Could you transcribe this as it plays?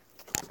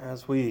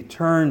As we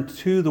turn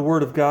to the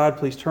Word of God,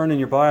 please turn in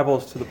your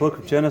Bibles to the book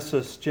of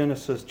Genesis,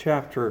 Genesis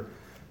chapter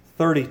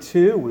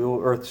 37.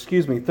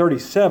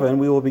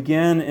 We will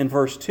begin in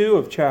verse 2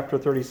 of chapter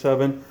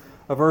 37,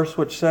 a verse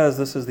which says,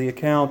 this is the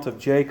account of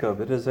Jacob.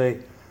 It is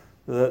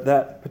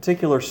that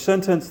particular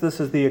sentence, this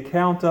is the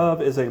account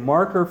of, is a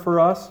marker for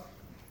us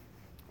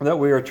that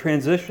we are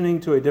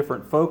transitioning to a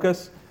different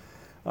focus.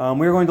 We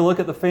are going to look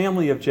at the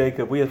family of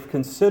Jacob. We have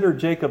considered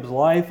Jacob's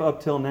life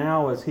up till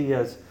now as he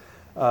has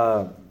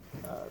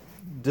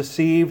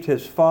deceived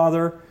his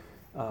father,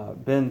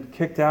 been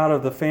kicked out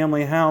of the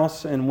family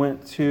house, and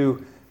went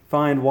to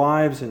find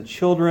wives and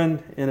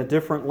children in a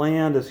different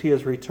land as he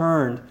has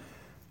returned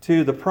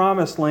to the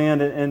promised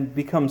land and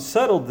become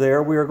settled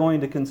there. We are going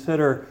to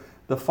consider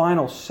the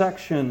final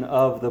section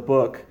of the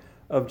book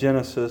of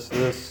Genesis,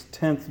 this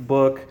 10th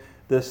book,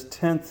 this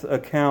 10th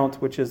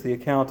account, which is the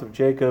account of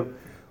Jacob,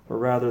 or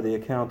rather the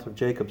account of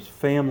Jacob's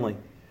family.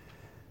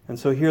 And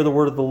so hear the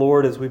word of the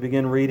Lord as we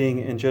begin reading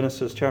in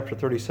Genesis chapter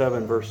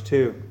 37, verse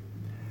 2.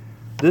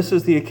 This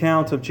is the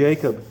account of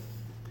Jacob.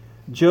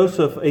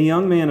 Joseph, a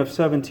young man of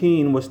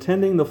 17, was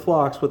tending the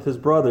flocks with his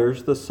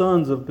brothers, the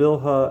sons of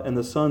Bilhah and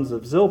the sons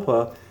of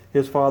Zilpah,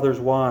 his father's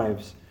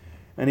wives.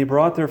 And he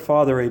brought their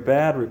father a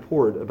bad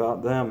report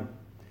about them.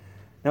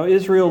 Now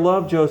Israel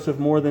loved Joseph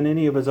more than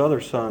any of his other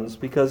sons,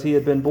 because he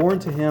had been born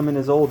to him in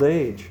his old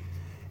age.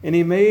 And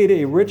he made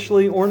a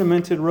richly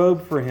ornamented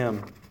robe for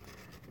him.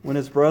 When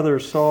his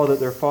brothers saw that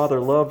their father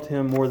loved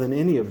him more than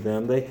any of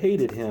them, they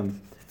hated him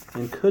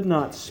and could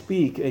not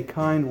speak a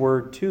kind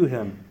word to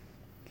him.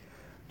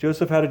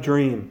 Joseph had a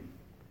dream.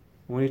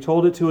 When he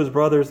told it to his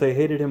brothers, they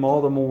hated him all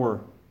the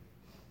more.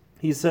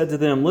 He said to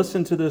them,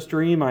 "Listen to this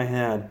dream I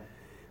had.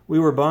 We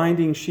were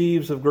binding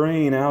sheaves of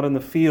grain out in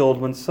the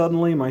field when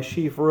suddenly my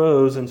sheaf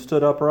rose and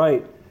stood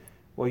upright,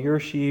 while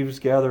your sheaves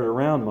gathered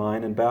around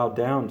mine and bowed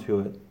down to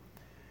it."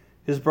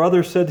 His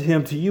brothers said to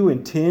him, "Do you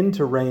intend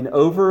to reign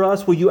over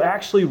us? Will you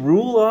actually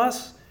rule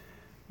us?"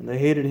 And they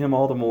hated him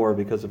all the more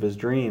because of his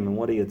dream and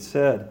what he had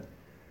said.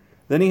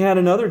 Then he had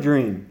another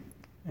dream,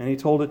 and he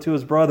told it to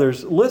his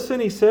brothers. "Listen,"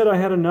 he said, "I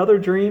had another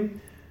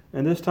dream,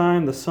 and this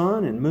time the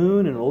sun and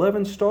moon and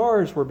 11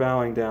 stars were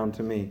bowing down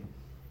to me."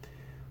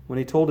 When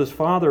he told his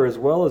father as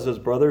well as his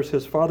brothers,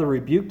 his father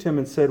rebuked him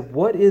and said,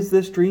 "What is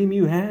this dream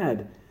you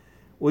had?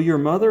 Will your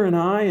mother and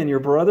I and your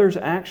brothers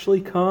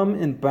actually come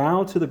and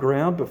bow to the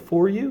ground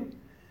before you?"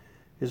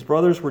 His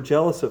brothers were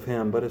jealous of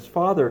him, but his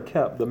father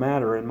kept the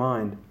matter in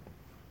mind.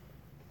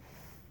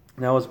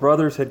 Now his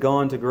brothers had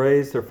gone to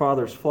graze their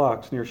father's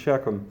flocks near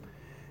Shechem.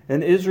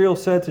 And Israel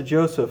said to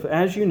Joseph,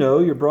 "As you know,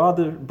 your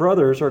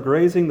brothers are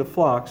grazing the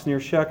flocks near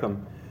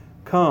Shechem.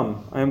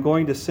 Come, I am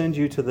going to send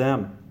you to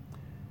them."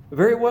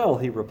 "Very well,"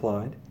 he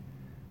replied.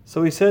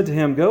 So he said to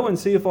him, "Go and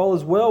see if all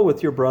is well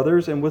with your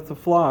brothers and with the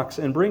flocks,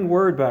 and bring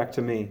word back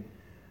to me."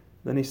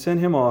 Then he sent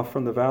him off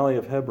from the valley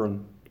of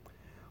Hebron.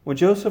 When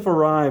Joseph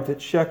arrived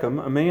at Shechem,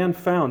 a man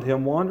found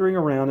him wandering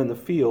around in the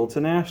fields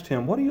and asked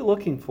him, "What are you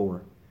looking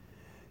for?"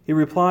 He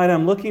replied,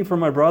 "I'm looking for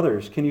my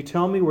brothers. Can you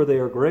tell me where they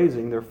are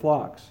grazing their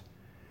flocks?"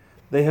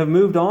 "They have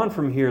moved on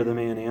from here," the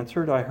man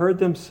answered. "I heard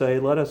them say,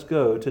 'Let us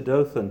go to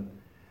Dothan.'"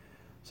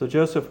 So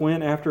Joseph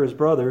went after his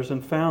brothers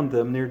and found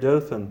them near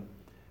Dothan.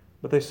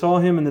 But they saw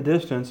him in the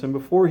distance, and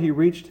before he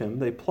reached him,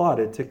 they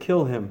plotted to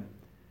kill him.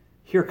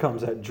 "Here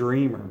comes that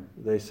dreamer,"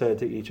 they said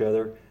to each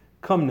other.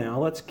 "Come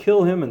now, let's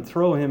kill him and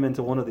throw him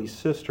into one of these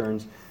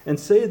cisterns and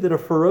say that a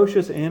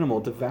ferocious animal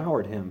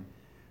devoured him.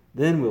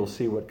 Then we'll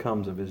see what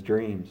comes of his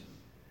dreams."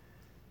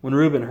 When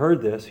Reuben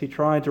heard this, he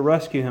tried to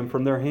rescue him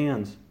from their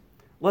hands.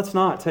 "Let's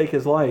not take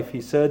his life,"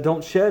 he said.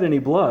 "Don't shed any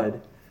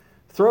blood.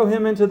 Throw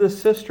him into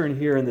this cistern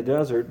here in the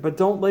desert, but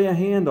don't lay a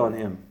hand on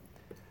him."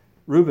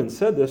 Reuben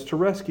said this to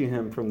rescue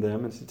him from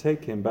them and to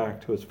take him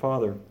back to his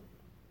father.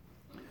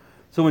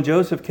 So when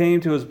Joseph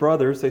came to his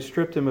brothers, they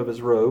stripped him of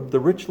his robe, the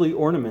richly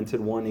ornamented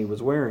one he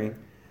was wearing,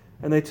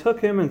 and they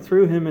took him and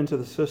threw him into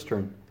the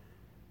cistern.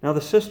 Now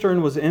the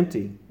cistern was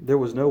empty. There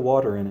was no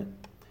water in it.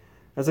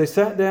 As they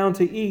sat down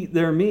to eat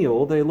their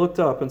meal, they looked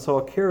up and saw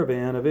a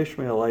caravan of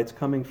Ishmaelites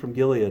coming from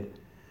Gilead.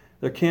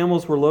 Their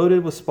camels were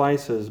loaded with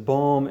spices,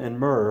 balm, and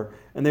myrrh,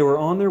 and they were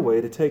on their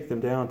way to take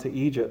them down to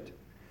Egypt.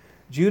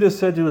 Judah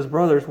said to his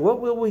brothers, "What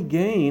will we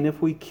gain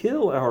if we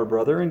kill our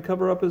brother and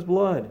cover up his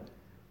blood?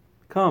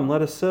 Come,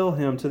 let us sell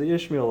him to the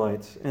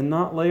Ishmaelites and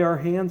not lay our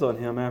hands on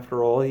him.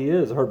 After all, he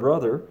is our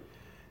brother,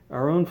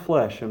 our own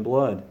flesh and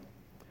blood."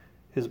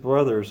 His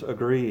brothers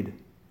agreed.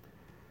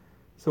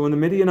 So when the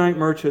Midianite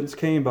merchants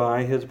came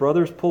by, his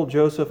brothers pulled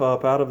Joseph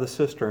up out of the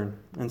cistern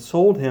and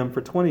sold him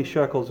for 20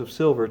 shekels of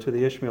silver to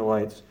the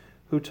Ishmaelites,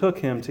 who took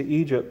him to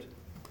Egypt.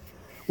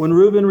 When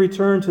Reuben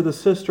returned to the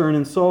cistern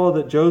and saw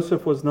that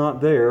Joseph was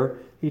not there,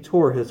 he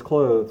tore his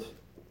clothes.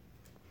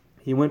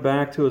 He went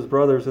back to his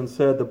brothers and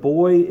said, "The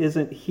boy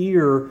isn't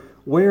here.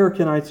 Where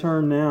can I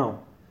turn now?"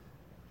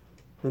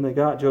 Then they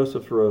got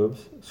Joseph's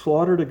robes,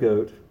 slaughtered a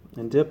goat,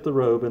 and dipped the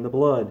robe in the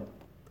blood.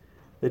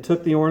 They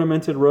took the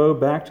ornamented robe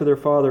back to their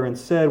father and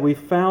said, "We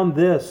found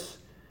this.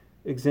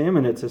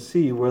 Examine it to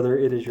see whether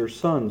it is your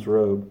son's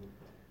robe."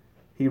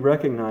 he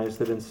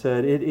recognized it and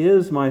said, "It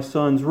is my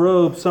son's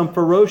robe. Some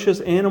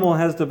ferocious animal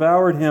has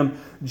devoured him.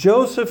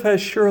 Joseph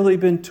has surely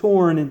been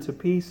torn into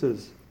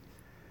pieces."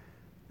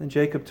 Then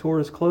Jacob tore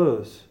his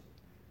clothes,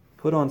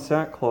 put on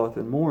sackcloth,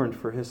 and mourned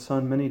for his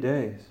son many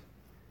days.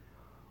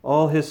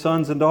 All his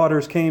sons and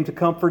daughters came to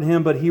comfort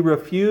him, but he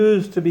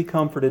refused to be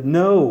comforted.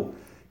 "No,"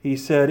 he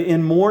said,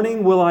 "in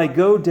mourning will I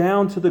go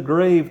down to the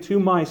grave to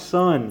my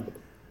son."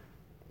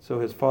 So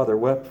his father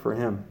wept for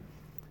him.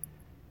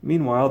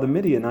 Meanwhile, the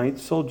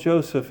Midianites sold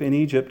Joseph in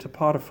Egypt to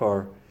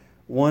Potiphar,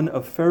 one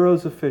of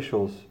Pharaoh's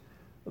officials,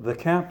 the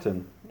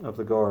captain of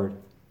the guard.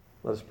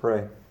 Let us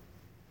pray.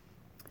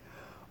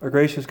 Our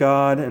gracious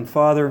God and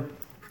Father,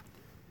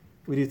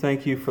 we do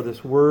thank you for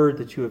this word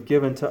that you have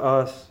given to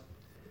us.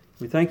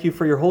 We thank you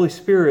for your Holy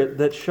Spirit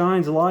that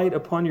shines light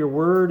upon your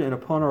word and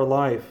upon our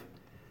life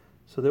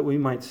so that we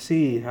might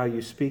see how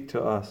you speak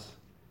to us.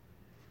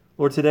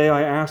 Lord, today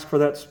I ask for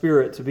that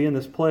Spirit to be in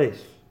this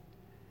place.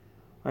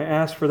 I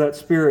ask for that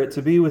Spirit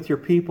to be with your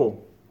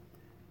people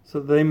so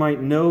that they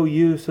might know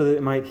you, so that they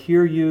might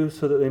hear you,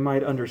 so that they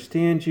might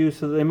understand you,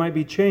 so that they might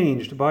be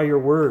changed by your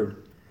word.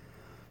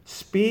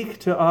 Speak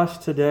to us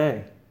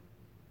today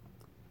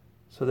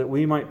so that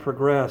we might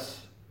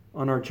progress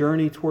on our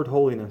journey toward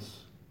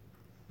holiness.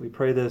 We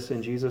pray this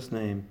in Jesus'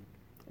 name.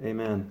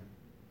 Amen.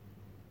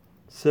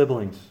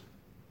 Siblings,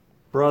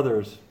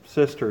 brothers,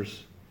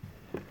 sisters,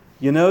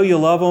 you know you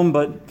love them,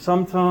 but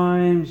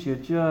sometimes you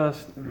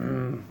just...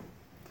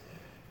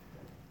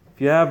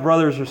 If you have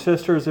brothers or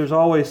sisters, there's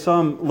always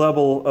some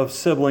level of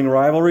sibling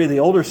rivalry. The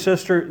older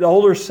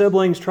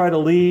siblings try to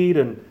lead,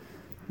 and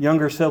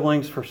younger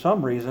siblings, for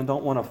some reason,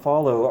 don't want to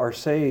follow our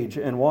sage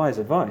and wise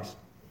advice.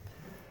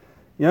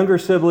 Younger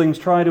siblings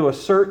try to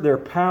assert their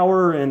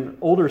power, and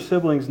older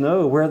siblings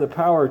know where the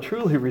power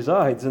truly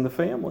resides in the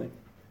family.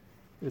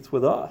 It's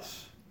with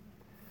us.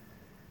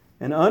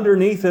 And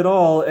underneath it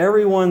all,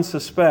 everyone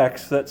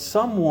suspects that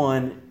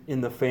someone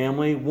in the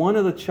family, some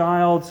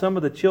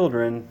of the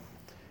children,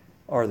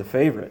 are the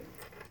favorite.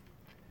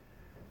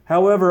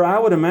 However, I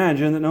would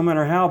imagine that no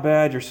matter how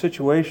bad your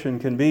situation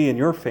can be in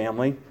your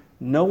family,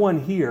 no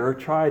one here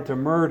tried to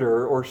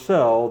murder or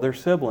sell their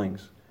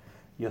siblings.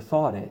 You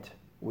thought it.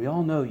 We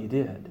all know you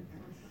did.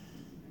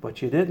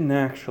 But you didn't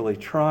actually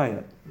try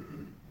it.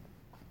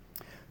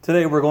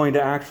 Today we're going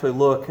to actually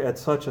look at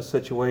such a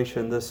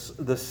situation, this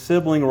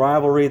sibling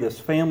rivalry, this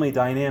family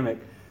dynamic,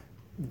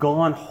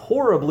 gone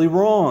horribly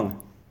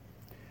wrong.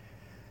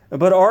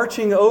 But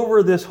arching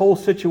over this whole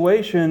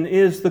situation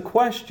is the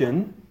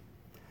question,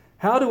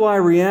 how do I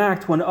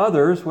react when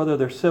others, whether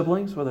they're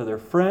siblings, whether they're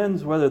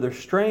friends, whether they're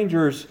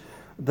strangers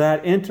that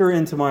enter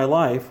into my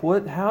life,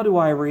 how do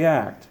I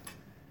react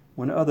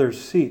when others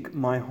seek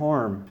my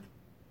harm?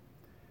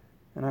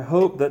 And I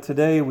hope that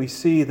today we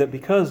see that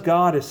because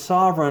God is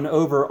sovereign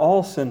over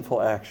all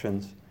sinful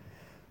actions,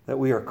 that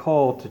we are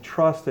called to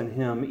trust in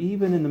Him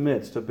even in the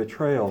midst of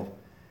betrayal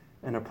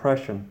and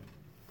oppression.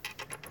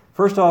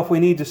 First off, we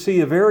need to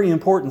see a very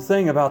important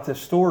thing about this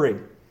story.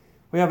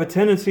 We have a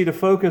tendency to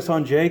focus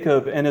on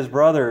Jacob and his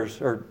brothers,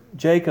 or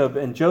Jacob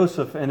and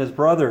Joseph and his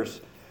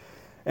brothers.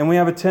 And we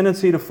have a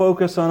tendency to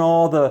focus on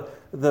all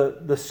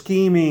the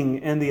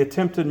scheming and the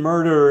attempted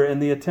murder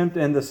and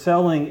the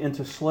selling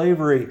into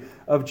slavery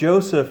of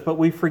Joseph. But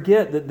we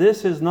forget that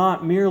this is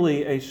not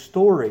merely a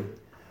story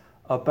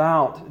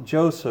about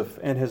Joseph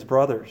and his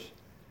brothers.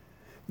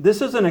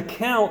 This is an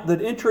account that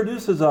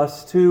introduces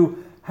us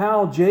to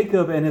how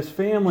Jacob and his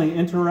family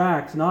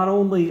interact not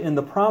only in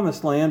the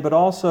Promised Land but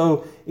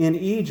also in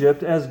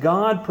Egypt as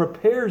God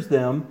prepares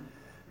them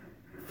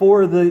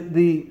for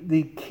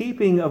the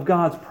keeping of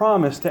God's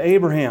promise to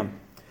Abraham.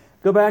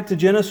 Go back to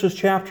Genesis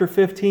chapter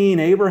 15.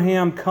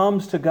 Abraham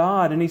comes to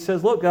God and he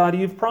says, "Look, God,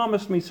 you've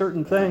promised me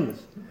certain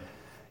things.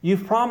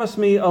 You've promised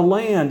me a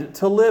land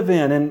to live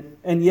in.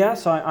 And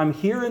yes, I'm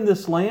here in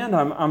this land.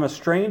 I'm a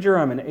stranger.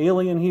 I'm an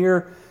alien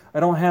here. I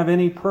don't have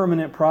any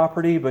permanent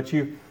property, but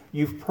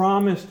You've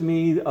promised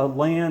me a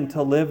land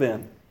to live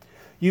in.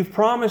 You've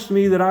promised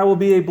me that I will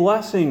be a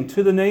blessing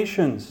to the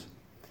nations."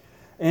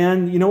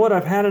 And you know what?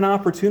 I've had an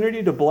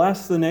opportunity to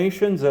bless the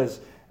nations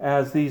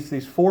as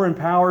these foreign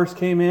powers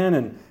came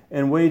in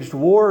and waged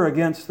war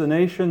against the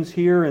nations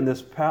here in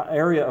this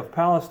area of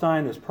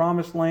Palestine, this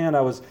promised land.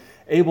 I was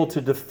able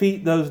to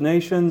defeat those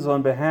nations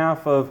on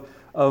behalf of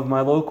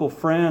my local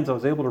friends. I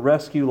was able to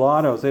rescue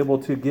Lot. I was able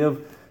to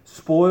give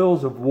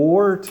spoils of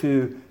war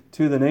to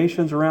the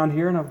nations around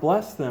here, and I've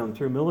blessed them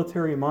through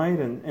military might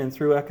and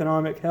through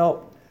economic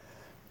help.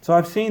 So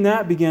I've seen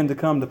that begin to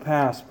come to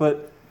pass.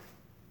 But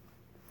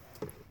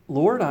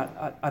Lord,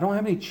 I don't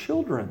have any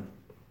children.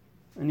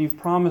 And you've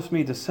promised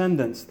me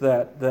descendants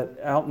that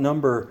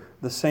outnumber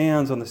the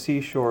sands on the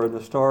seashore and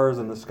the stars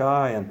in the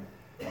sky. And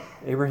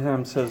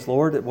Abraham says,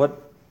 "Lord,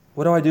 what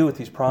do I do with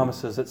these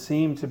promises that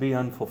seem to be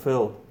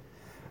unfulfilled?"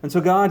 And so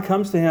God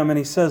comes to him and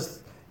he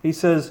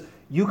says,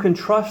 "You can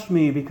trust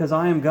me because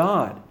I am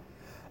God.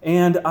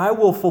 And I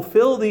will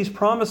fulfill these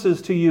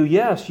promises to you.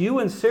 Yes, you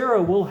and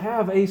Sarah will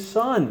have a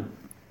son."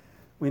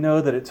 We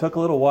know that it took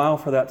a little while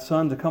for that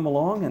son to come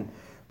along,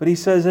 But he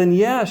says, and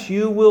yes,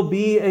 you will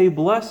be a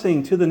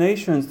blessing to the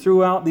nations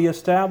throughout the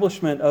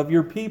establishment of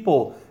your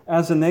people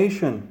as a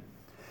nation.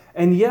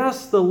 And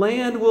yes, the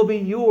land will be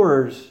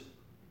yours,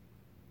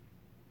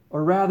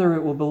 or rather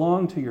it will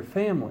belong to your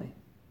family,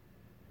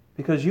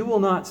 because you will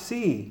not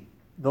see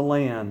the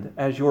land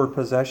as your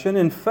possession.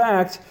 In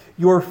fact,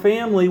 your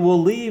family will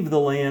leave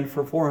the land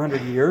for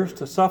 400 years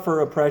to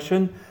suffer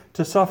oppression,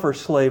 to suffer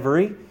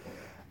slavery,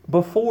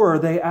 before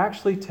they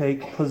actually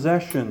take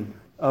possession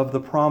of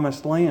the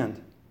promised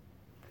land.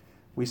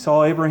 We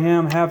saw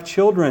Abraham have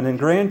children and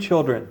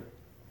grandchildren.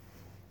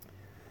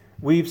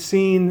 We've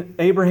seen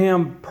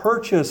Abraham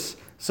purchase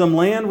some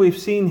land. We've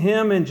seen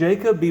him and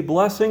Jacob be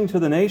blessing to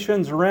the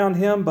nations around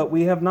him, but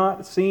we have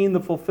not seen the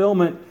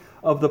fulfillment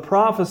of the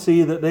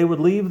prophecy that they would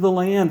leave the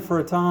land for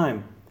a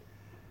time.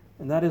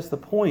 And that is the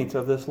point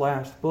of this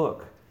last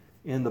book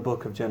in the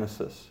book of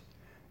Genesis,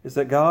 is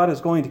that God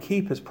is going to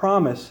keep His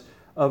promise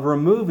of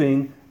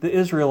removing the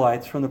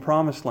Israelites from the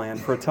promised land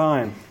for a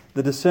time,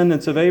 the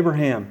descendants of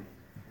Abraham.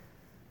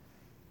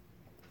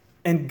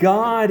 And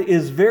God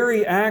is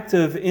very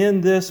active in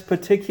this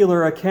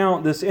particular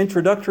account, this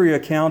introductory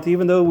account,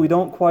 even though we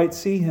don't quite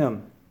see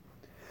Him.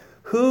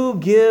 Who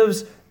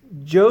gives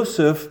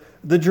Joseph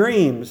the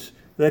dreams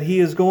that he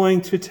is going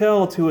to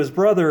tell to his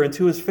brother and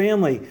to his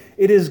family?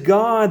 It is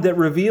God that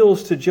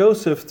reveals to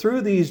Joseph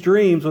through these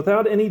dreams,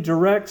 without any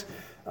direct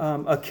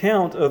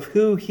account of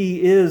who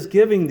he is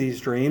giving these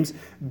dreams.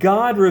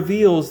 God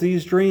reveals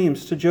these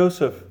dreams to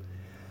Joseph.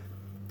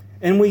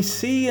 And we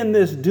see in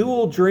this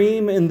dual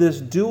dream, in this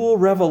dual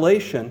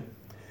revelation,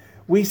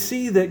 we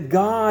see that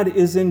God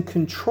is in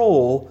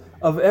control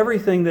of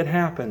everything that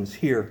happens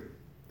here.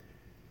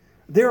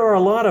 There are a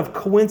lot of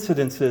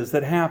coincidences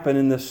that happen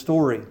in this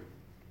story.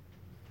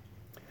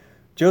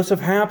 Joseph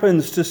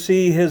happens to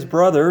see his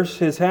brothers,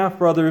 his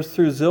half-brothers,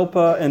 through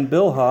Zilpah and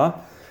Bilhah,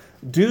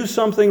 do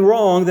something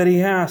wrong that he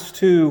has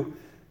to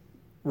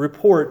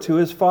report to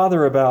his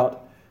father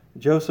about.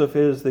 Joseph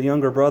is the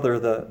younger brother,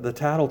 the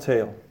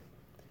tattletale.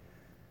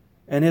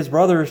 And his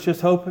brothers just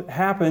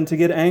happen to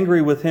get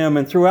angry with him.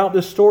 And throughout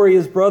this story,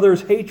 his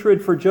brothers'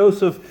 hatred for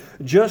Joseph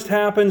just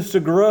happens to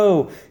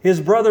grow.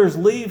 His brothers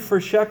leave for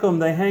Shechem.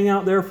 They hang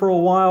out there for a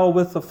while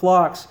with the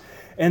flocks.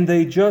 And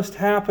they just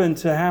happen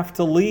to have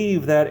to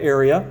leave that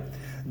area.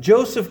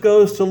 Joseph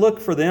goes to look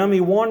for them. He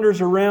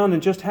wanders around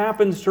and just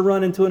happens to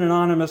run into an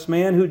anonymous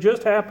man who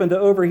just happened to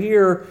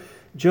overhear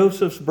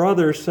Joseph's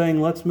brothers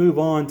saying, "Let's move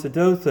on to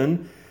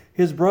Dothan."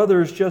 His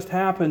brothers just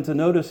happened to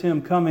notice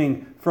him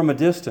coming from a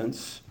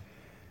distance.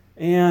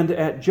 And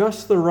at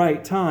just the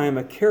right time,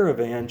 a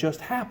caravan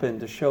just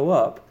happened to show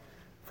up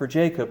for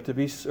Joseph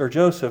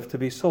to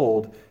be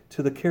sold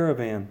to the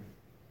caravan.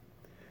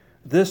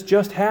 This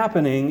just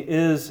happening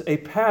is a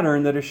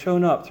pattern that has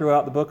shown up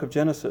throughout the book of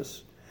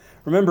Genesis.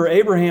 Remember,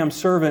 Abraham's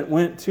servant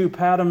went to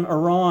Paddan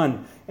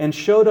Aram and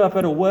showed up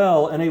at a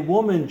well, and a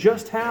woman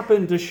just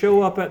happened to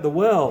show up at the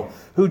well,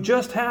 who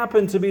just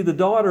happened to be the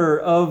daughter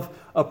of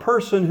a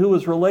person who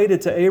was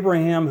related to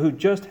Abraham, who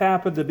just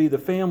happened to be the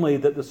family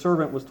that the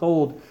servant was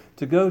told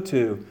to go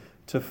to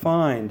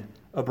find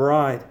a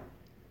bride.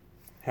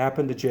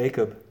 Happened to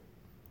Jacob.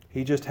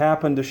 He just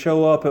happened to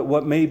show up at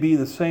what may be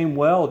the same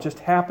well, just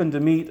happened to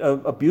meet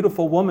a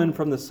beautiful woman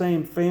from the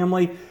same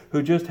family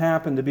who just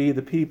happened to be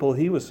the people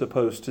he was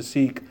supposed to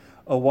seek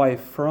a wife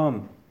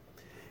from.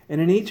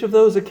 And in each of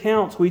those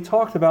accounts, we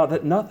talked about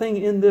that nothing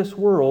in this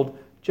world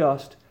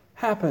just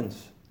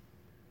happens.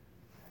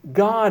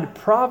 God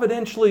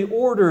providentially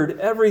ordered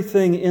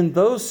everything in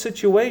those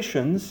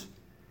situations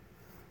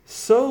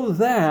so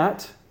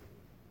that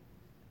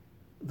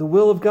the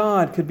will of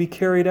God could be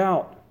carried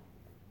out.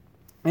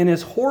 And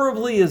as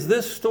horribly as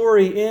this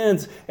story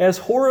ends, as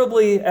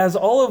horribly as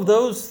all of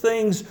those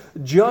things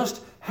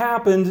just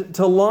happened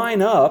to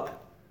line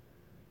up,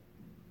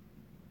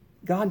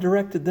 God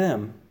directed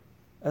them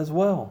as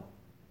well.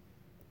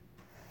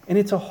 And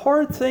it's a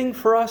hard thing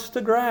for us to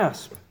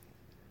grasp,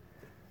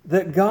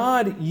 that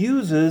God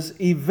uses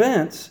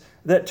events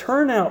that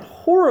turn out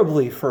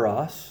horribly for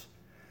us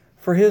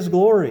for His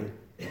glory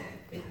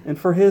and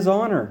for His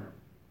honor.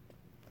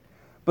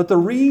 But the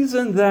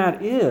reason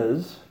that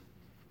is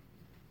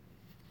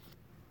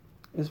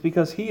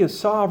because He is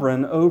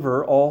sovereign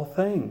over all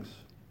things.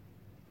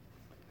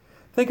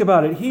 Think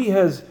about it. He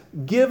has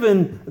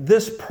given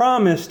this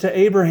promise to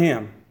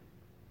Abraham.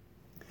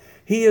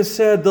 He has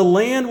said, the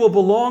land will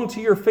belong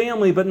to your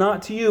family, but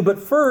not to you. But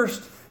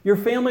first, your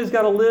family's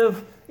got to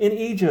live in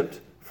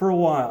Egypt for a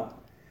while.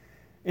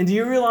 And do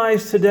you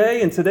realize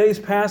today, in today's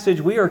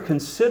passage, we are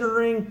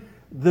considering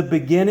the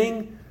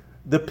beginning,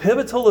 the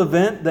pivotal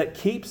event that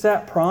keeps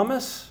that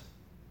promise?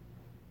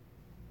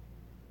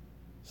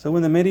 So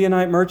when the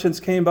Midianite merchants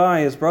came by,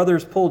 his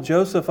brothers pulled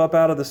Joseph up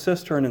out of the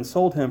cistern and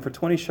sold him for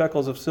 20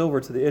 shekels of silver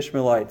to the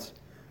Ishmaelites,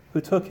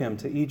 who took him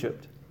to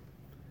Egypt.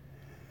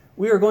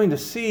 We are going to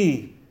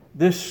see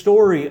this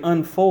story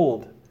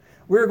unfold.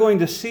 We're going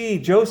to see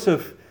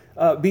Joseph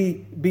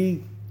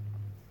be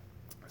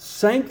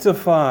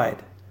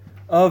sanctified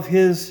of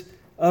his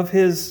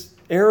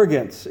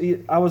arrogance.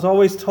 I was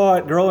always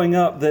taught growing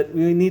up that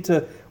we need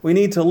to We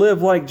need to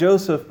live like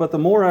Joseph. But the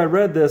more I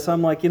read this,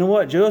 I'm like, you know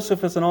what?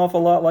 Joseph is an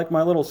awful lot like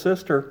my little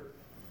sister.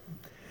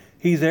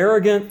 He's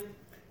arrogant,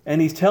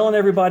 and he's telling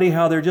everybody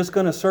how they're just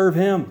going to serve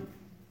him.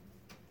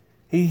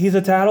 He's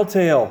a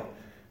tattletale.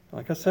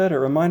 Like I said, it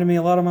reminded me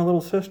a lot of my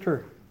little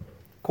sister.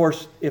 Of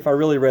course, if I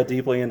really read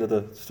deeply into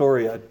the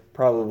story, I'd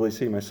probably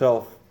see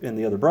myself in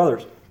the other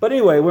brothers. But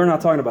anyway, we're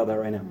not talking about that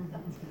right now.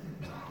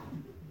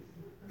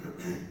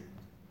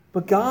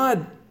 But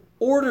God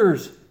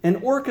orders and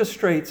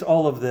orchestrates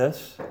all of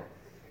this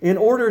in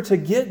order to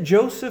get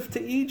Joseph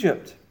to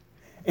Egypt.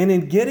 And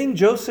in getting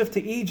Joseph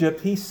to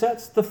Egypt, he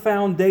sets the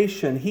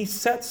foundation, he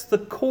sets the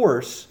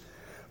course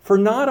for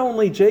not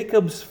only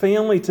Jacob's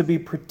family to be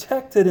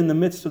protected in the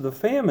midst of the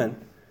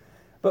famine,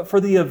 but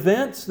for the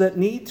events that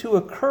need to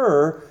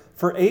occur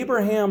for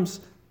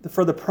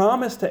the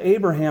promise to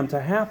Abraham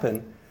to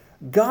happen.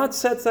 God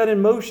sets that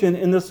in motion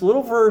in this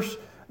little verse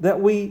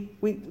that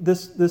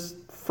this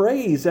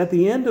phrase at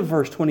the end of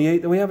verse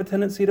 28 that we have a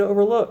tendency to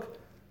overlook.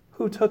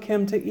 Who took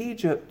him to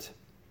Egypt?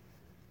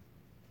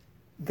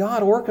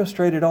 God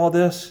orchestrated all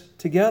this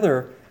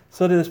together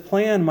so that his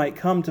plan might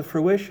come to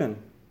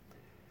fruition.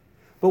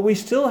 But we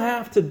still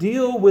have to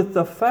deal with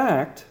the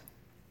fact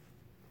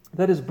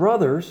that his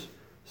brothers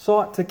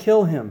sought to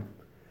kill him.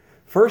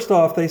 First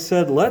off, they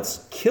said,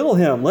 let's kill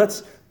him.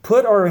 Let's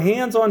put our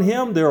hands on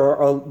him. There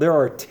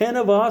are 10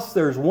 of us.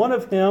 There's one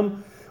of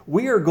him.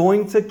 We are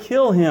going to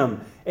kill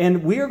him.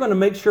 And we are going to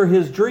make sure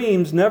his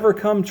dreams never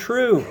come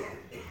true.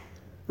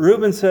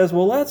 Reuben says,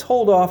 well, let's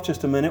hold off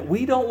just a minute.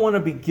 We don't want to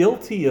be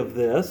guilty of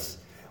this.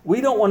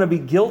 We don't want to be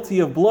guilty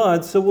of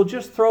blood, so we'll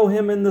just throw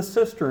him in the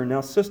cistern.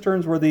 Now,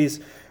 cisterns were these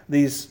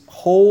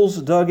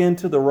holes dug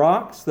into the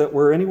rocks that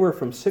were anywhere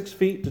from 6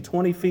 feet to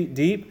 20 feet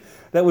deep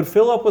that would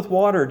fill up with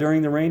water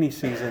during the rainy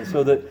season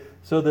so that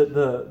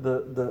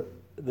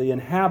the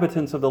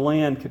inhabitants of the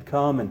land could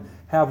come and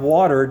have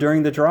water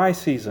during the dry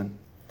season.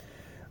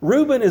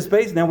 Reuben is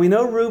based. Now, we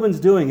know Reuben's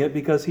doing it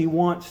because he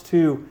wants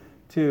to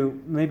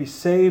maybe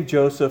save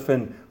Joseph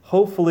and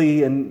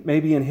hopefully, and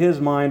maybe in his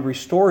mind,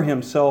 restore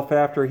himself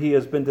after he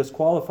has been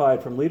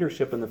disqualified from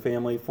leadership in the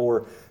family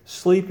for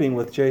sleeping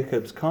with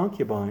Jacob's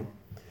concubine.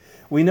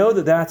 We know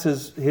that that's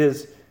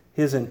his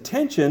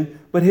intention,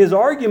 but his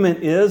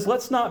argument is,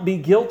 let's not be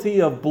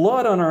guilty of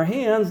blood on our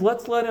hands.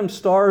 Let's let him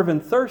starve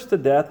and thirst to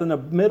death in the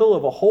middle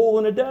of a hole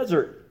in a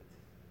desert.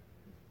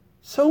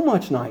 So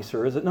much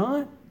nicer, is it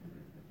not?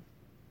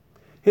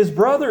 His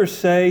brothers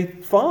say,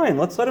 fine,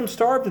 let's let him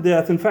starve to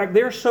death. In fact,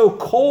 they're so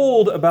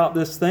cold about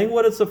this thing.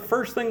 What is the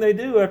first thing they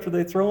do after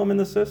they throw him in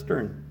the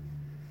cistern?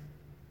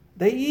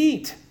 They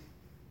eat.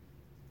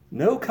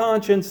 No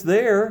conscience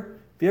there.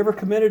 Have you ever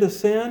committed a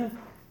sin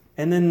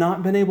and then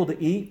not been able to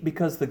eat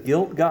because the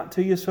guilt got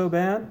to you so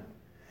bad?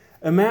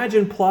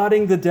 Imagine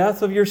plotting the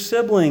death of your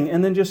sibling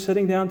and then just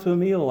sitting down to a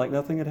meal like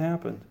nothing had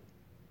happened.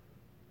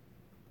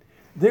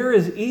 There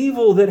is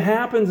evil that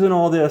happens in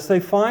all this. They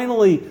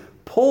finally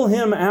pull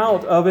him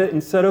out of it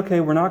and said,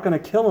 okay, we're not going to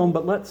kill him,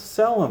 but let's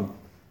sell him.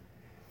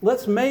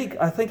 Let's make,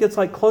 I think it's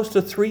like close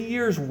to 3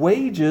 years'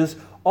 wages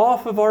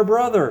off of our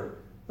brother.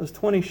 Those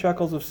 20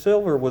 shekels of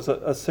silver was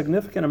a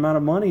significant amount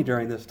of money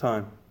during this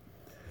time.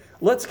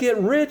 Let's get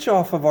rich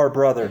off of our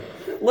brother.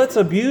 Let's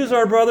abuse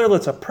our brother.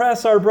 Let's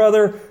oppress our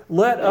brother.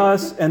 Let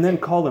us, and then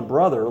call him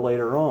brother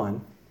later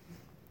on.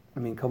 I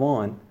mean, come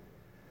on.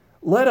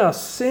 Let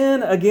us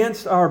sin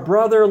against our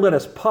brother. Let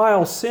us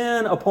pile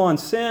sin upon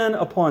sin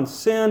upon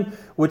sin,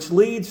 which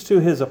leads to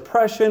his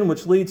oppression,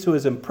 which leads to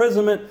his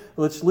imprisonment,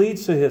 which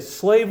leads to his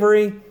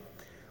slavery.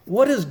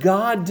 What does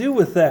God do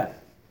with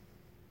that?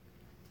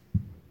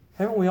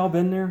 Haven't we all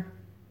been there?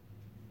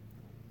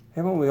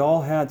 Haven't we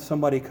all had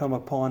somebody come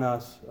upon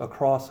us,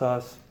 across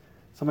us,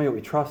 somebody that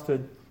we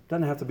trusted? It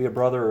doesn't have to be a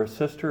brother or a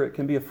sister. It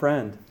can be a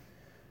friend.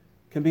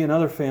 It can be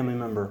another family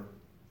member.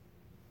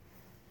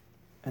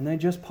 And they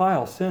just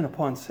pile sin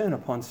upon sin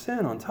upon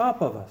sin on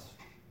top of us.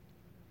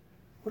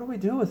 What do we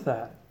do with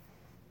that?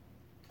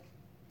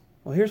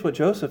 Well, here's what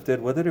Joseph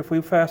did with it. If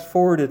we fast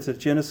forward, it's at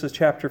Genesis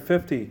chapter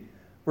 50,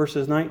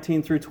 verses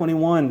 19 through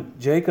 21.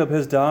 Jacob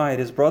has died.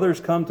 His brothers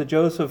come to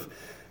Joseph,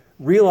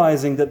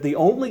 realizing that the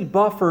only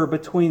buffer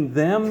between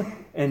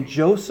them and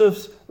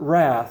Joseph's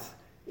wrath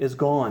is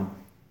gone.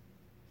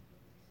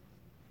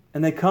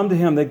 And they come to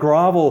him, they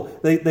grovel,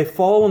 they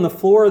fall on the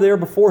floor there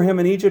before him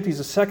in Egypt. He's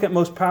the second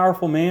most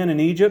powerful man in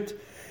Egypt.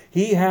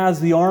 He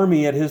has the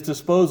army at his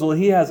disposal.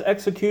 He has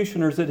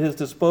executioners at his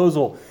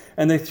disposal.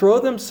 And they throw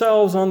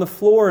themselves on the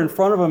floor in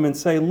front of him and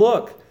say,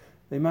 look,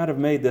 they might have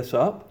made this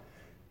up.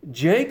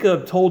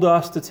 Jacob told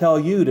us to tell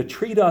you to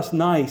treat us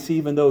nice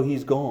even though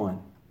he's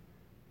gone,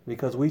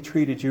 because we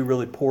treated you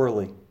really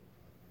poorly.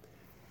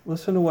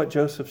 Listen to what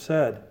Joseph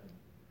said.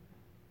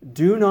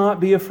 Do not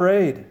be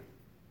afraid.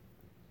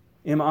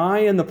 Am I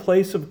in the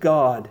place of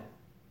God?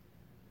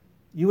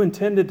 You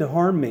intended to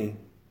harm me,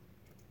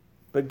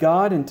 but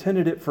God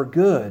intended it for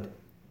good,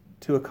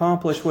 to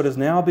accomplish what is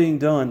now being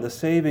done, the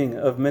saving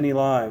of many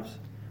lives.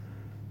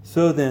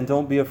 So then,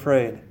 don't be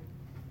afraid.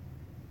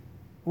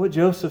 What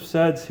Joseph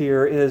says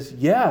here is,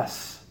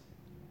 yes,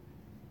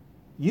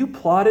 you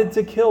plotted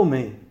to kill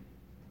me.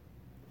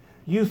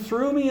 You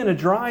threw me in a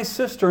dry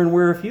cistern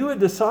where if you had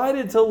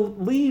decided to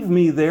leave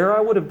me there, I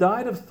would have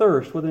died of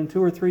thirst within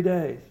 2 or 3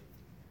 days.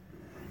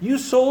 You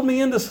sold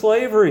me into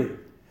slavery.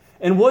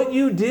 And what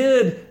you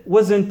did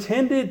was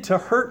intended to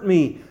hurt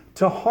me,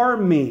 to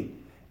harm me,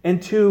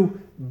 and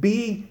to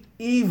be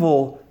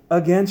evil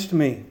against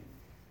me.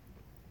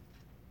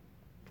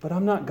 But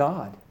I'm not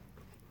God.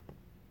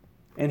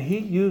 And He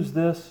used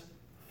this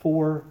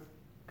for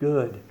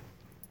good,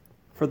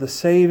 for the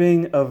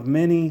saving of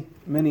many,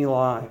 many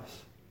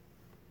lives.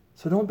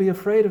 So don't be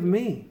afraid of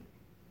me.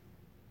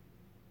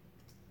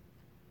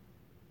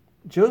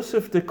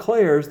 Joseph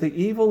declares the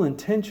evil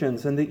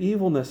intentions and the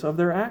evilness of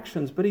their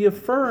actions, but he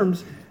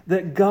affirms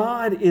that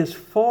God is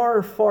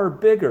far, far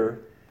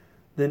bigger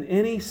than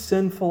any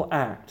sinful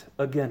act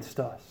against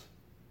us.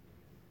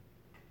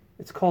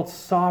 It's called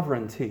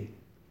sovereignty.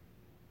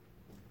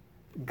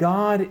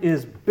 God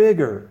is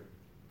bigger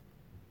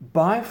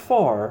by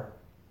far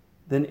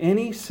than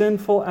any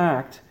sinful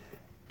act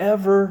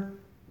ever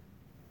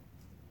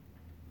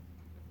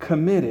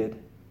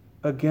committed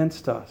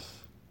against us.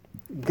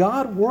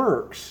 God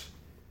works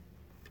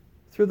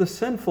through the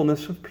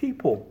sinfulness of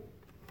people.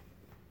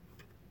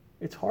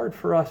 It's hard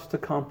for us to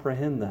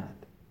comprehend that.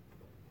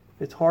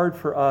 It's hard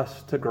for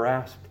us to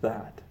grasp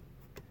that.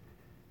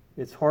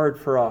 It's hard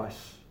for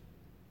us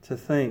to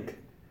think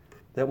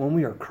that when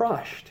we are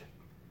crushed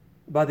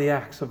by the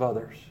acts of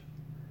others,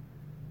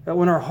 that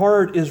when our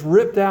heart is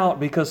ripped out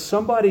because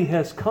somebody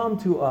has come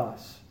to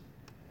us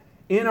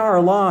in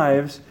our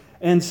lives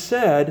and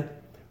said,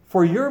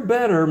 for your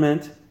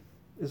betterment,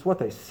 is what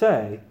they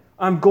say,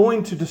 I'm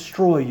going to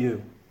destroy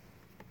you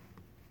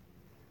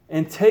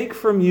and take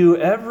from you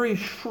every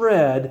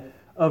shred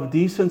of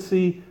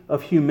decency,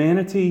 of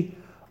humanity,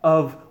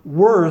 of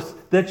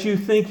worth that you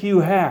think you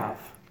have.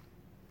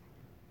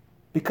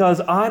 Because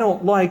I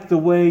don't like the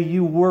way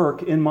you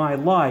work in my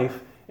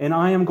life, and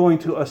I am going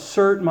to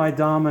assert my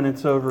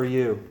dominance over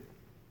you.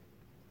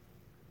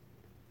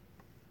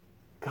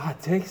 God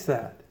takes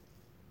that.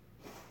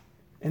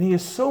 And He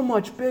is so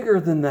much bigger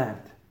than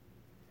that.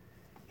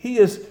 He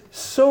is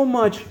so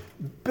much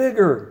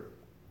bigger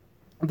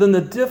than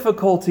the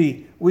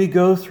difficulty we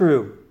go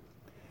through.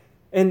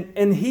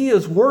 And He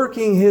is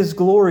working His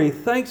glory.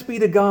 Thanks be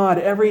to God,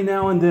 every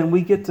now and then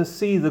we get to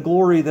see the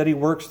glory that He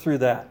works through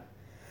that.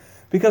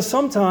 Because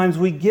sometimes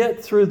we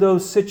get through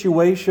those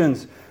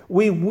situations.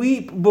 We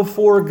weep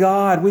before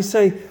God. We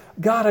say,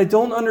 God, I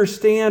don't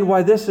understand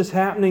why this is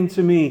happening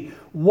to me.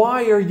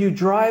 Why are you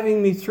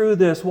driving me through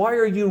this? Why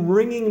are you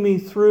wringing me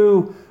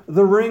through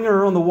the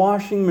wringer on the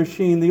washing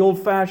machine, the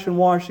old-fashioned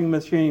washing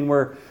machine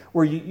where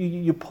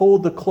you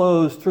pulled the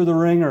clothes through the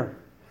wringer?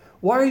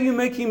 Why are you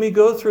making me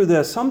go through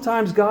this?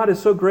 Sometimes God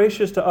is so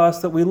gracious to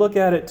us that we look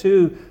at it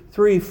 2,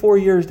 3, 4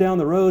 years down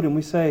the road and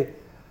we say,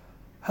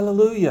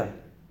 hallelujah.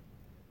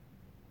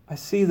 I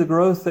see the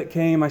growth that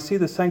came. I see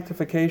the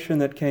sanctification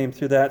that came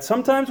through that.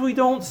 Sometimes we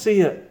don't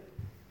see it.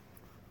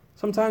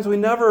 Sometimes we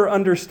never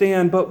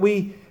understand, but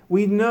we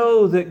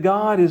know that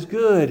God is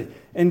good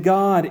and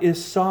God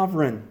is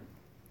sovereign.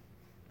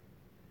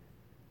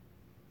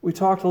 We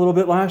talked a little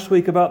bit last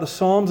week about the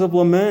Psalms of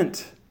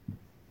Lament.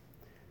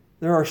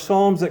 There are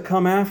psalms that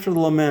come after the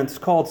laments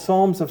called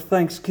Psalms of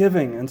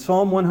Thanksgiving, and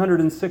Psalm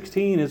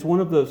 116 is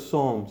one of those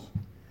psalms.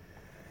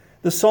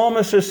 The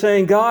psalmist is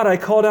saying, God, I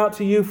called out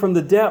to you from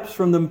the depths,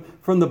 from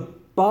the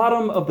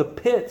bottom of the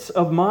pits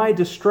of my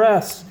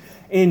distress,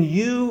 and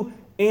you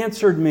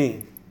answered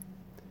me.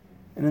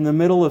 And in the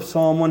middle of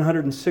Psalm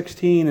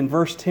 116, in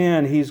verse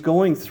 10, he's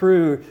going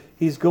through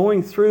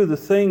the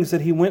things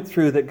that he went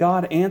through that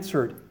God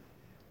answered.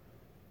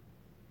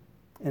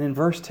 And in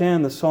verse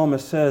 10, the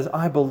psalmist says,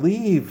 I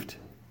believed,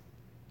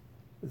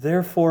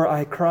 therefore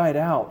I cried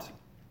out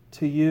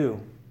to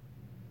you.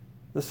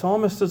 The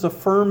psalmist is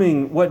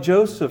affirming what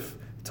Joseph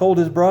told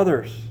his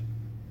brothers.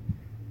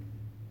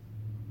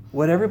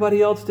 What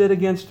everybody else did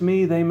against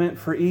me, they meant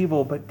for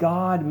evil, but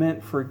God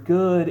meant for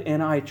good,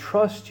 and I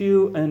trust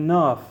you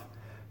enough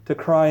to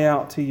cry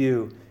out to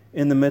you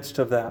in the midst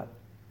of that.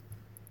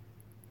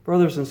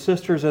 Brothers and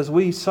sisters, as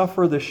we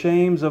suffer the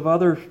shames of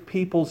other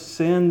people's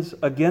sins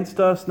against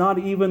us, not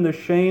even the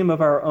shame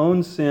of our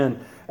own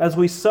sin, as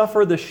we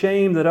suffer the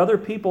shame that other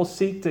people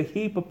seek to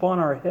heap upon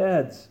our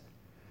heads,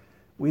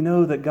 we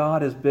know that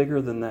God is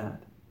bigger than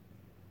that.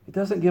 He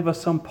doesn't give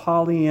us some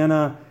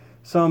Pollyanna,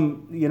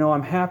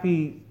 I'm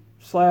happy,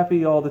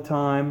 slappy all the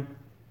time.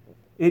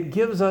 It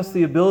gives us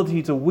the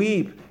ability to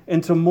weep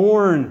and to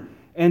mourn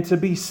and to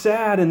be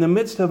sad in the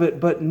midst of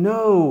it, but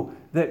know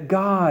that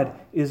God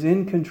is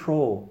in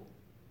control.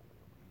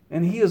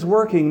 And He is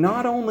working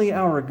not only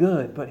our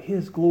good, but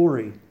His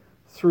glory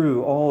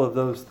through all of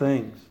those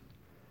things.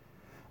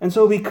 And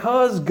so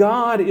because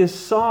God is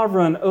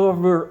sovereign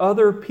over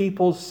other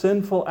people's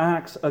sinful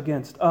acts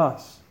against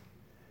us,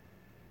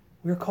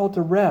 we are called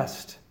to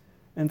rest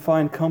and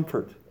find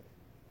comfort.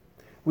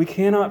 We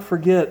cannot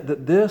forget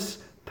that this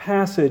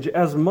passage,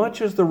 as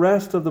much as the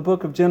rest of the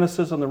book of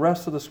Genesis and the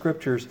rest of the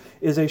Scriptures,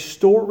 is a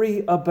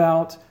story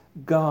about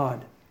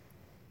God.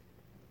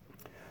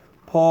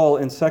 Paul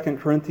in 2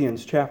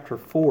 Corinthians chapter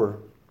 4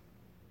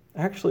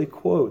 actually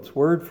quotes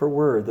word for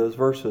word those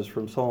verses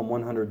from Psalm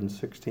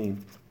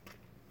 116.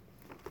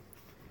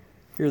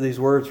 Hear these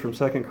words from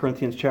 2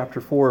 Corinthians chapter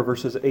 4,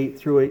 verses 8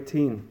 through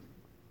 18.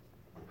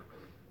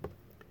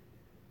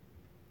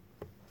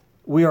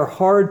 We are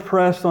hard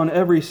pressed on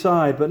every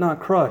side, but not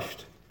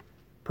crushed,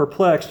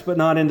 perplexed, but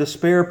not in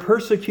despair,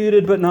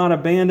 persecuted, but not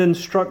abandoned,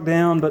 struck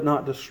down, but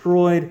not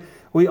destroyed.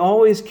 We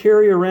always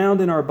carry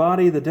around in our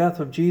body the death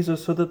of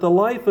Jesus, so that the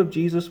life of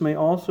Jesus may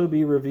also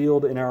be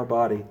revealed in our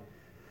body.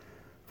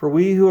 For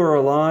we who are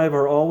alive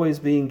are always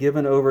being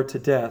given over to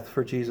death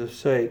for Jesus'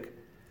 sake,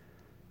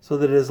 so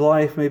that His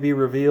life may be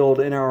revealed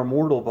in our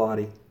mortal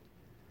body.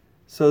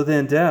 So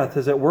then death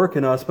is at work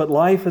in us, but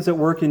life is at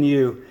work in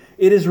you.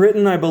 It is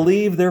written, I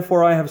believe,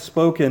 therefore I have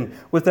spoken.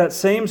 With that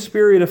same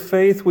spirit of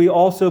faith we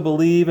also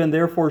believe and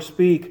therefore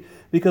speak,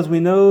 because we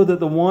know that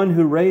the one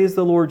who raised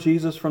the Lord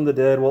Jesus from the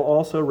dead will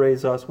also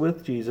raise us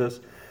with Jesus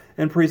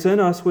and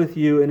present us with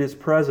you in His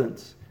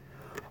presence.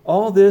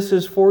 All this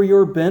is for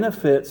your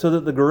benefit, so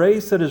that the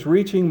grace that is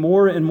reaching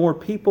more and more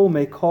people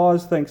may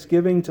cause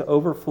thanksgiving to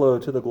overflow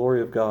to the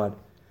glory of God.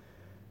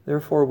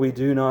 Therefore we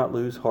do not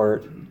lose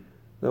heart.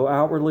 Though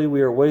outwardly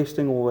we are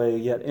wasting away,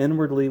 yet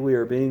inwardly we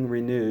are being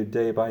renewed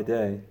day by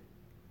day.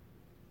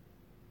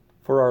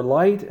 For our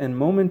light and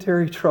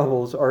momentary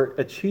troubles are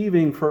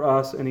achieving for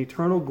us an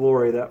eternal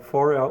glory that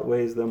far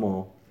outweighs them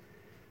all.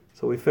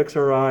 So we fix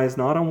our eyes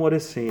not on what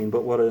is seen,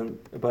 but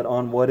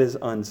on what is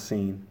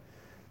unseen.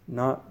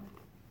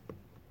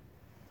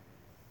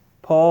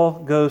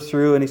 Paul goes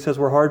through and he says,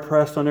 we're hard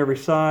pressed on every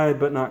side,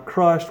 but not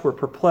crushed. We're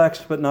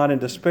perplexed, but not in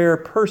despair.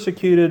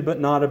 Persecuted, but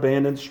not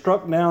abandoned.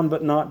 Struck down,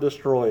 but not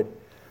destroyed.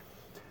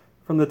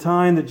 From the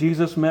time that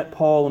Jesus met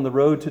Paul on the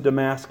road to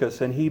Damascus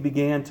and he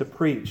began to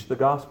preach the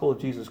gospel of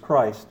Jesus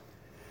Christ,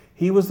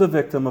 he was the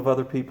victim of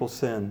other people's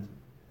sin.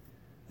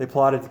 They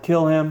plotted to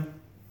kill him.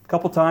 A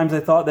couple times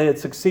they thought they had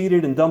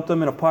succeeded and dumped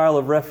him in a pile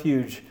of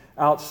refuse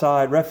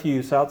outside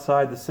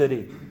the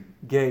city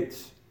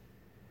gates.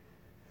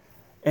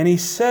 And he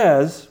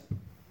says,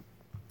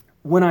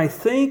 when I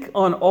think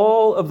on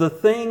all of the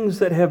things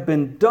that have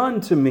been done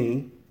to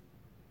me,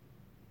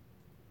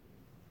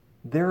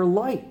 they're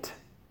light.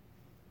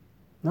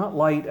 Not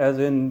light as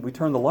in we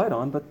turn the light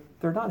on, but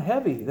they're not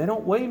heavy. They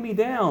don't weigh me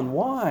down.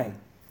 Why?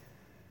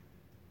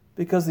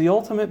 Because the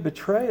ultimate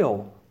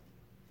betrayal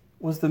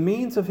was the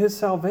means of His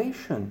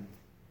salvation.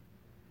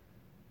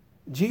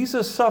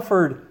 Jesus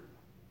suffered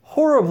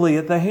horribly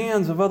at the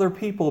hands of other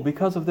people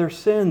because of their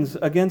sins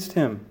against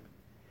Him.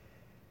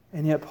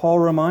 And yet Paul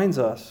reminds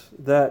us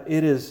that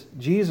it is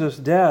Jesus'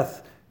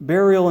 death,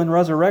 burial, and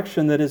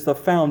resurrection that is the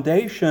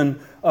foundation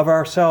of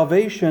our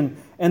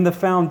salvation and the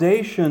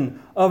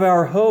foundation of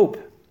our hope.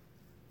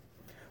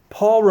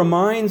 Paul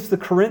reminds the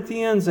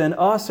Corinthians and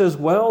us as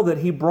well that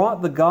he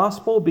brought the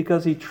gospel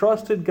because he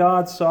trusted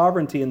God's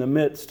sovereignty in the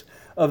midst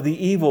of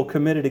the evil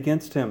committed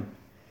against him.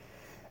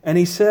 And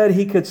he said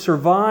he could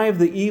survive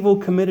the evil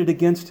committed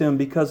against him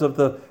because of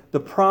the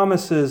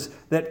promises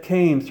that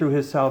came through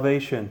his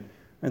salvation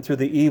and through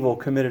the evil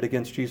committed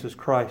against Jesus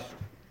Christ.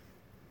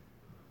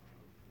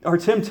 Our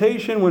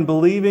temptation when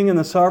believing in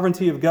the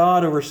sovereignty of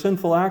God over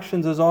sinful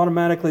actions is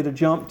automatically to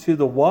jump to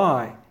the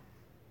why.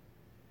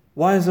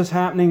 Why is this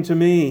happening to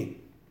me?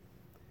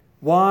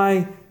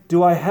 Why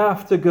do I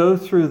have to go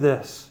through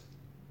this?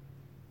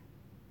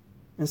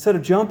 Instead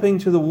of jumping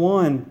to the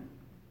one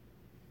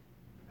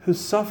whose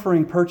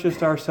suffering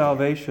purchased our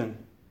salvation.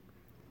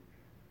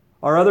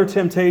 Our other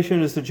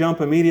temptation is to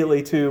jump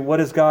immediately to what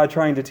is God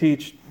trying to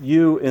teach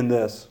you in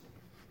this?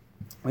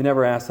 We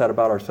never ask that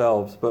about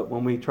ourselves, but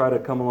when we try to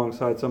come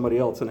alongside somebody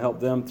else and help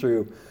them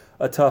through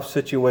a tough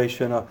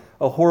situation,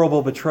 a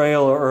horrible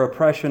betrayal or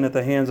oppression at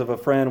the hands of a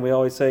friend, we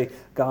always say,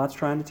 God's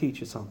trying to teach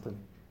you something.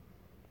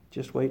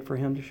 Just wait for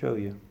Him to show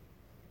you.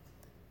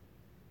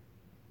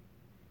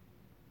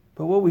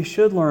 But what we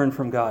should learn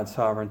from God's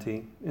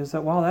sovereignty is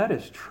that while that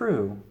is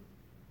true,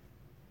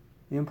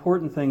 the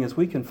important thing is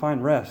we can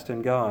find rest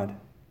in God.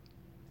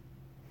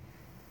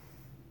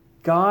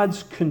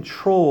 God's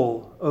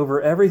control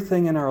over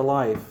everything in our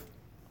life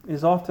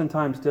is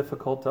oftentimes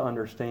difficult to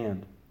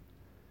understand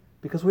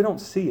because we don't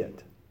see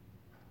it.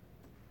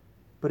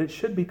 But it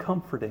should be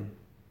comforting.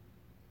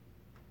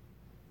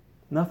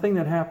 Nothing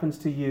that happens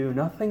to you,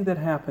 nothing that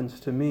happens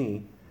to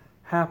me,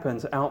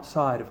 happens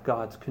outside of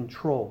God's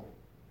control.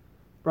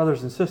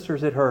 Brothers and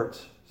sisters, it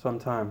hurts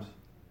sometimes.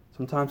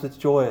 Sometimes it's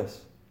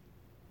joyous.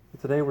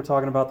 But today we're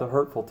talking about the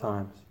hurtful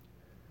times,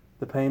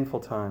 the painful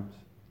times.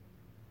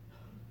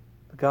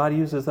 But God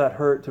uses that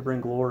hurt to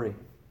bring glory.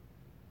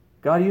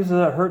 God uses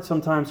that hurt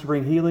sometimes to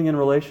bring healing in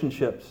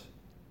relationships.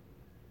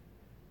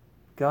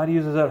 God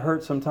uses that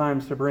hurt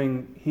sometimes to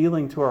bring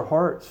healing to our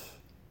hearts.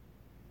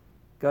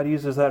 God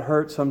uses that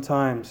hurt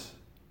sometimes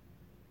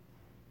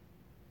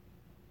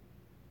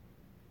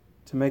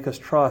to make us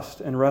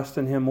trust and rest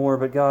in Him more,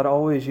 but God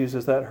always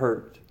uses that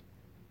hurt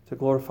to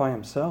glorify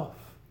Himself.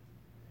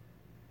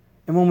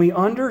 And when we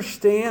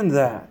understand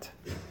that,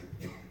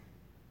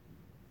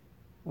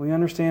 we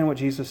understand what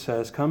Jesus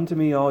says, "Come to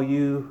me, all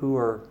you who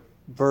are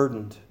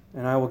burdened,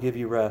 and I will give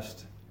you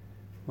rest."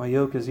 My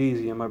yoke is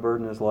easy and my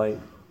burden is light.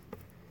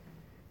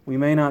 We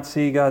may not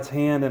see God's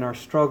hand in our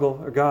struggle,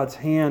 or God's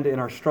hand in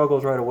our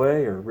struggles right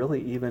away, or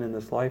really even in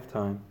this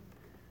lifetime.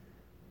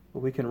 But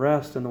we can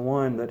rest in the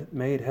one that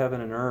made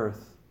heaven and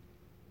earth,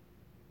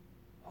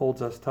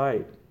 holds us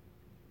tight.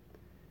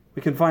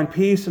 We can find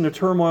peace in the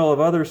turmoil of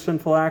other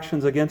sinful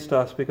actions against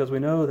us because we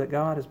know that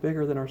God is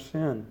bigger than our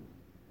sin.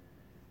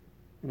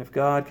 And if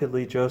God could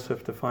lead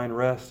Joseph to find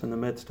rest in the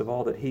midst of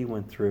all that he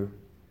went through,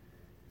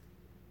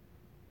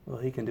 well,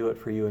 he can do it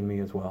for you and me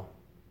as well.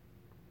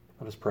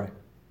 Let us pray.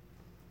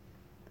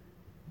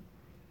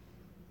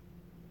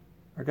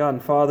 Our God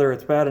and Father,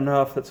 it's bad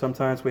enough that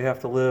sometimes we have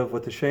to live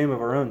with the shame of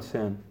our own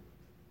sin.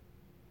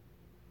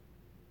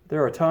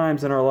 There are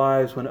times in our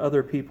lives when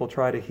other people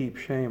try to heap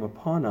shame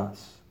upon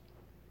us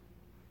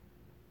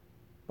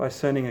by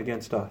sinning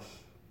against us.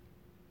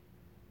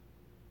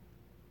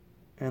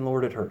 And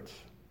Lord, it hurts.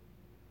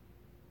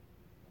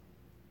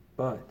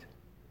 But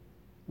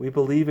we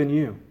believe in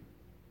you,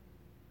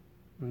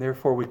 and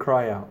therefore we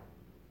cry out.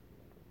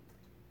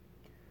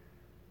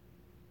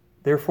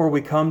 Therefore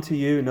we come to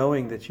you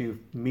knowing that you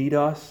meet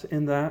us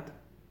in that,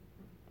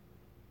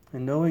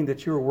 and knowing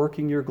that you are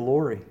working your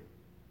glory.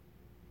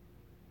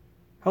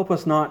 Help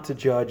us not to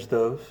judge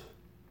those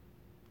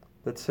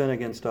that sin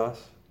against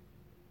us.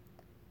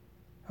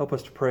 Help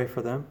us to pray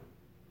for them.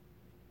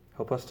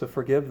 Help us to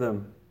forgive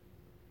them.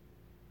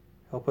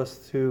 Help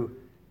us to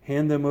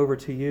hand them over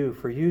to you,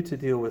 for you to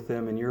deal with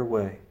them in your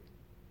way.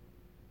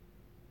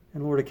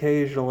 And Lord,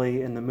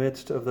 occasionally in the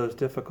midst of those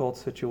difficult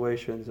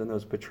situations and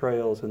those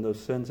betrayals and those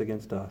sins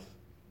against us,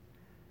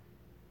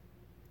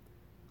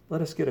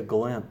 let us get a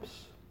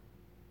glimpse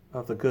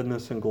of the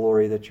goodness and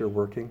glory that you're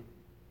working.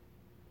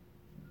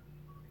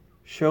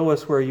 Show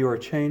us where you are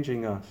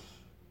changing us.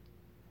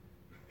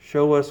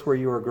 Show us where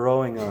you are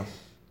growing us.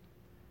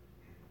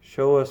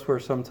 Show us where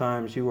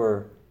sometimes you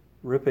are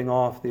ripping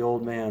off the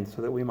old man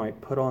so that we might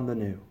put on the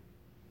new.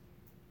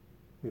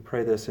 We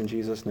pray this in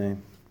Jesus'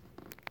 name.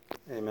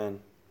 Amen.